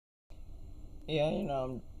Yeah,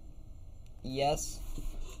 yes,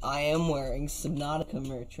 I am wearing Subnautica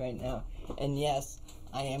merch right now. And yes,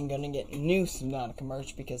 I am gonna get new Subnautica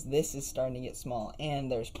merch because this is starting to get small, and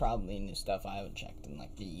there's probably new stuff I haven't checked in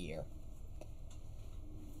like a year.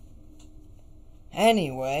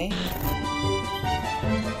 Anyway,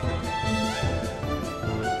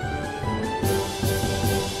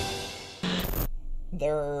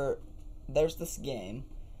 there's this game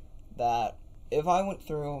that if I went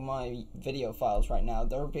through my video files right now,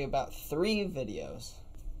 there would be about 3 videos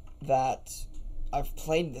that I've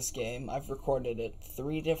played this game. I've recorded it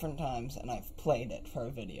 3 different times, and I've played it for a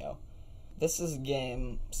video. This is a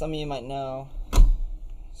game some of you might know,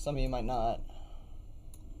 some of you might not.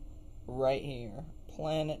 Right here,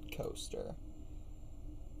 Planet Coaster.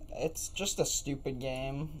 It's just a stupid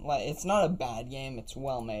game. Like, it's not a bad game, it's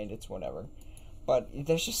well made, it's whatever. But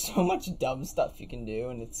there's just so much dumb stuff you can do,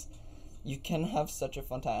 and you can have such a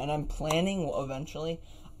fun time. And I'm planning eventually,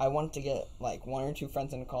 I want to get like 1 or 2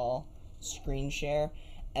 friends in a call, screen share,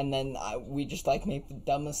 and then we just like make the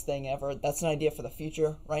dumbest thing ever. That's an idea for the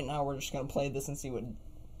future. Right now we're just gonna play this and see what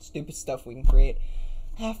stupid stuff we can create.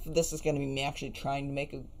 Half of this is gonna be me actually trying to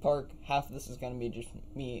make a park. Half of this is gonna be just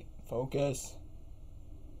me. Focus.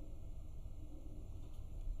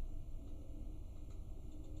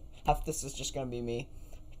 Half of this is just gonna be me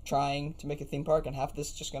trying to make a theme park, and half of this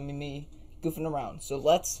is just gonna be me goofing around. So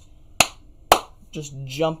let's just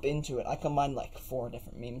jump into it. I combined like 4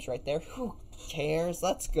 different memes right there. Who cares?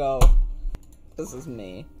 Let's go. This is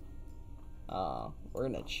me. We're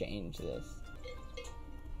gonna change this.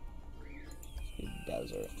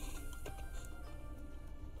 Desert.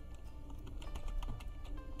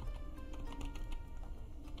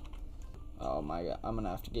 Oh my god, I'm gonna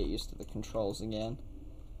have to get used to the controls again.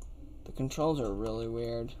 The controls are really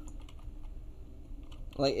weird.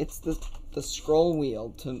 Like, it's the scroll wheel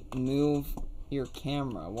to move your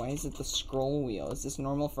camera. Why is it the scroll wheel? Is this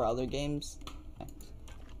normal for other games?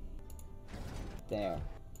 There.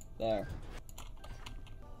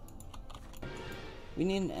 We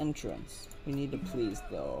need an entrance. We need to please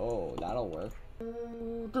though. Oh, that'll work.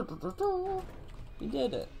 We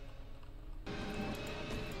did it.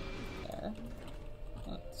 There.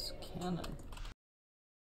 That's canon.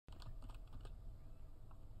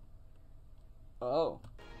 Oh.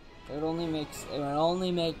 It would only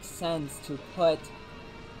make sense to put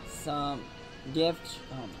some gift.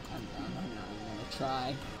 Oh, I'm not even gonna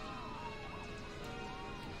try.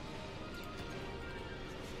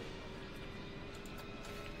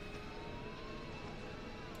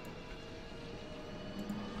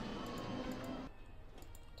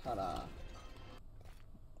 Ta-da.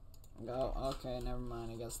 Go. Okay, never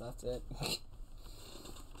mind. I guess that's it.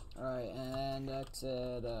 Alright, and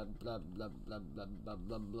exit. Blah blah blah blah blah blah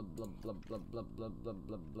blah blah blah blah blah blah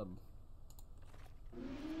blah blah blah.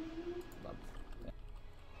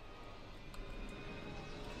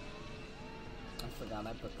 I forgot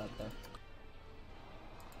I put that there.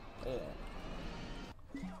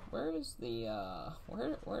 Yeah. Where is the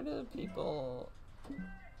where do people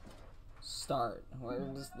start? Where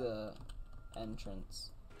does the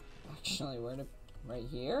entrance? Actually, right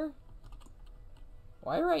here?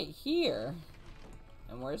 Why right here?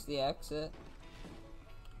 And where's the exit?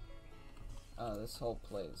 Oh, this whole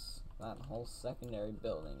place. That whole secondary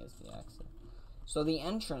building is the exit. So the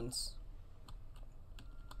entrance...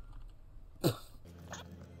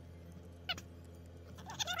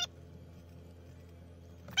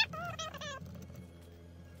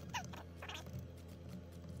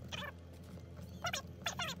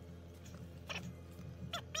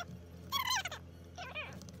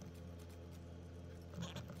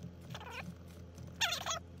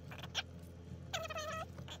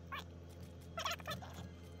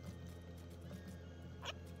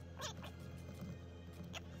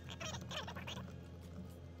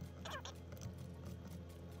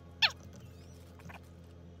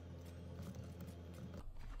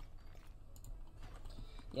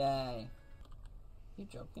 Yay. You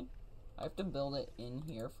joking? I have to build it in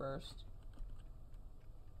here first.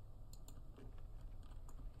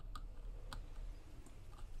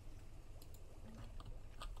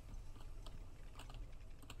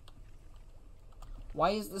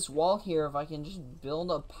 Why is this wall here if I can just build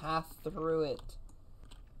a path through it?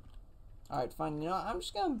 Alright, fine. You know what? I'm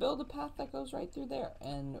just gonna build a path that goes right through there.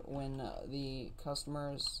 And when the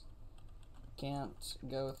customers can't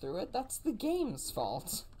go through it, that's the game's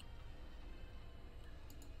fault.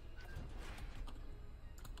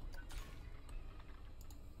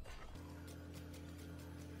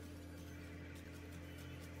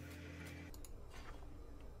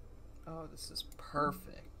 Oh, this is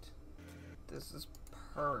perfect. This is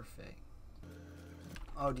perfect.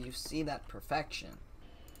 Oh, do you see that perfection?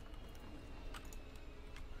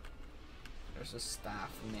 There's a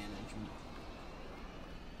staff management.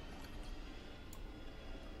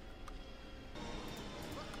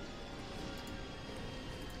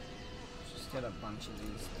 Just get a bunch of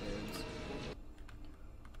these dudes.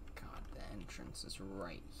 God, the entrance is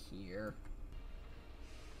right here.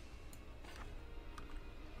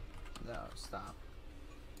 No, stop.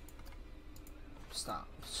 Stop.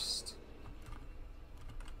 Just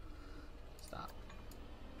stop.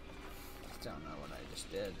 I don't know what I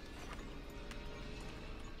just did.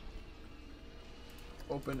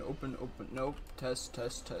 Open, open, open. Nope. Test,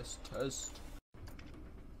 test, test, test.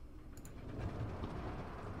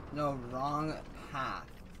 No, wrong path.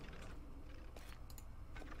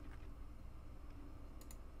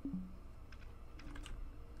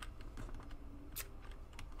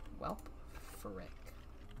 Welp, frick.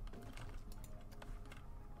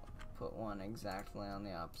 Put one exactly on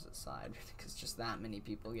the opposite side because just that many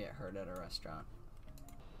people get hurt at a restaurant.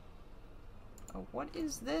 Oh, what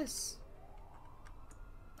is this?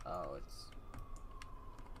 Oh, it's...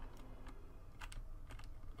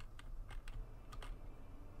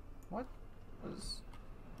 What was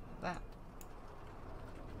that?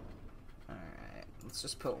 Alright, let's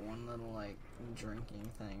just put one little, like, drinking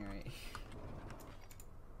thing right here.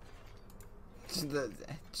 It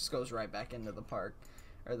just goes right back into the park.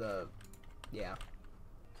 Or the... yeah.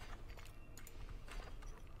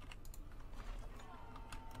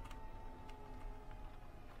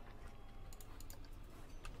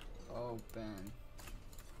 Open.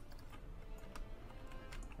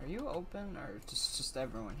 Are you open, or just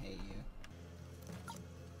everyone hate you?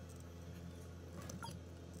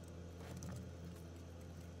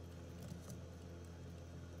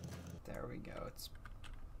 There we go. It's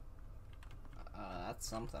that's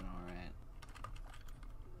something, alright.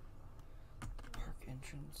 Park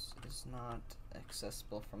entrance is not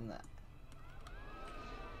accessible from that.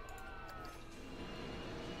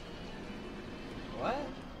 What?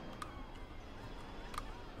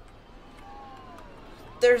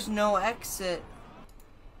 There's no exit.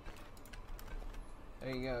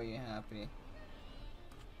 There you go, you happy?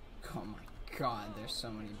 Oh my god, there's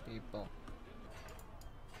so many people.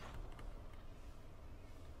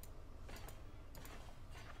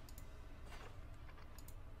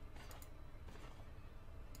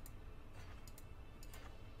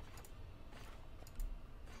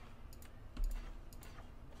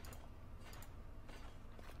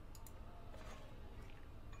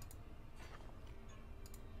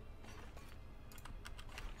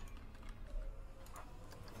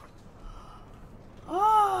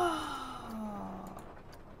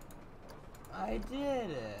 I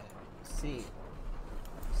did it. See.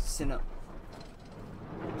 Cinematic.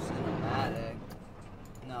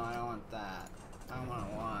 No, I don't want that. I want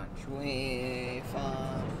to watch. Way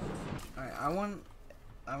fun. Alright,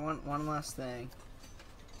 I want one last thing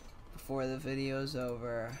before the video's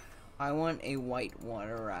over. I want a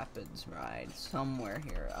whitewater rapids ride somewhere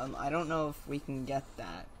here. I don't know if we can get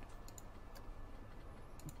that,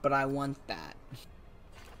 but I want that.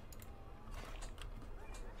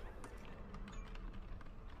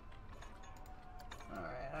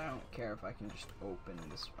 Alright, I don't care if I can just open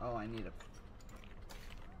this. Oh, I need a...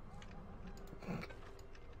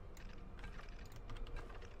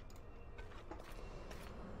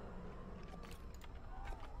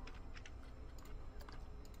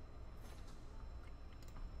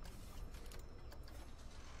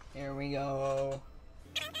 Here we go.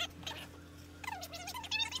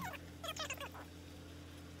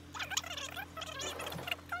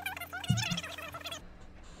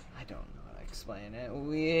 I don't know how to explain it.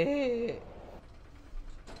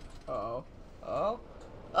 Uh-oh. Oh.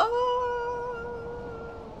 Oh!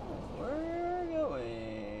 We're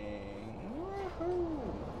going.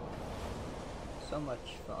 Woohoo! So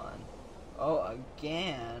much fun. Oh,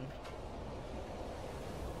 again.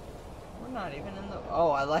 We're not even in the...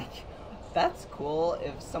 Oh, I like... That's cool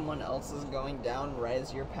if someone else is going down right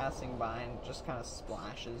as you're passing by and just kind of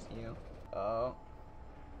splashes you. Oh.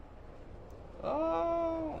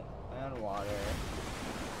 Oh! And water.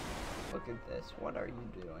 Look at this. What are you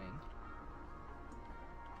doing?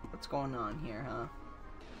 What's going on here, huh?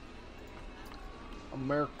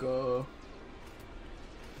 America.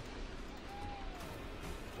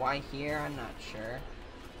 Why here? I'm not sure.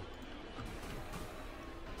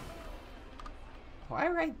 Why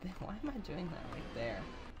right there? Why am I doing that right there?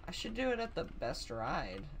 I should do it at the best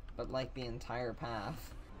ride, but like the entire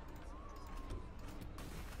path.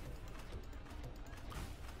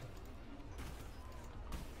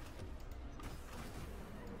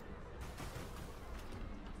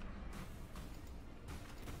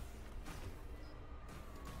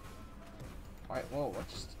 Alright, whoa, what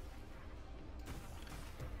just...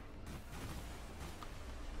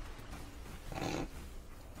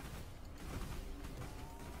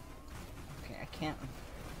 Okay, I can't...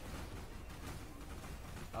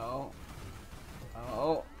 Oh.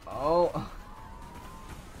 Oh. Oh.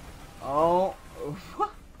 Oh.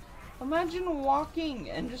 Imagine walking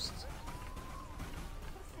and just...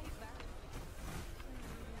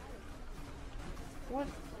 What?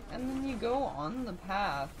 And then you go on the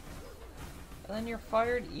path, and then you're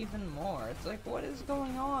fired even more. It's like, what is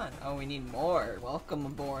going on? Oh, we need more. Welcome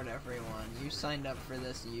aboard, everyone. You signed up for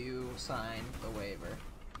this. You signed the waiver.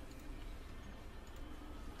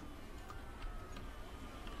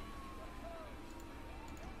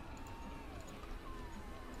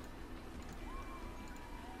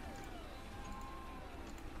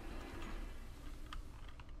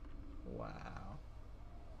 Wow.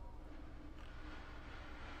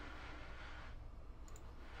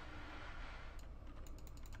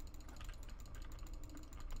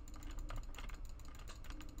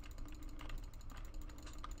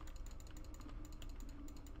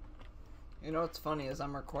 You know what's funny is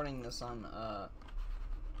I'm recording this on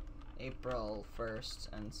April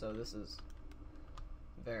 1st, and so this is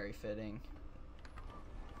very fitting.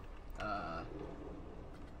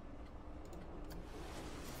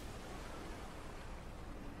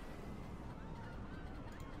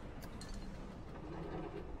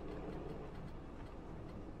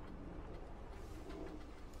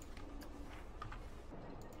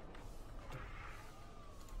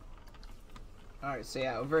 Alright, so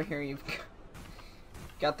yeah, over here you've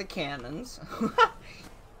got the cannons.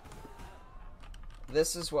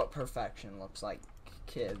 This is what perfection looks like,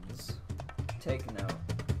 kids. Take note.